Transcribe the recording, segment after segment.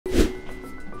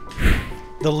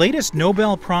The latest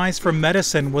Nobel Prize for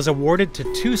Medicine was awarded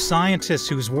to two scientists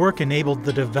whose work enabled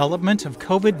the development of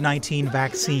COVID-19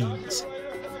 vaccines.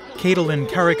 Katalin,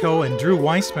 Kariko, and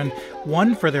Weissman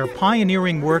won for their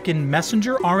pioneering work in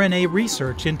messenger RNA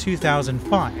research in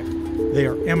 2005.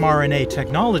 Their mRNA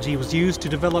technology was used to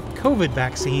develop COVID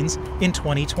vaccines in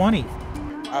 2020.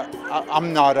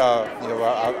 I'm not a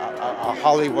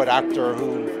Hollywood actor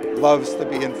who loves to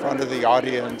be in front of the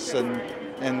audience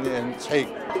and take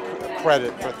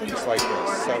credit for things like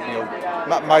this.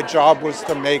 So, my job was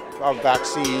to make a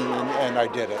vaccine, and I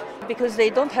did it. Because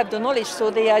they don't have the knowledge, so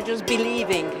they are just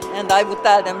believing. And I would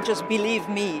tell them, just believe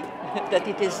me, that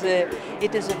it is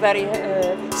a very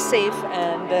safe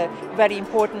and very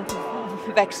important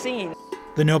vaccine.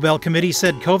 The Nobel Committee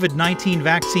said COVID-19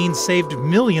 vaccines saved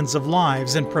millions of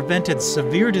lives and prevented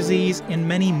severe disease in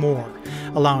many more,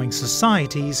 allowing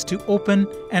societies to open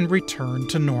and return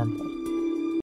to normal.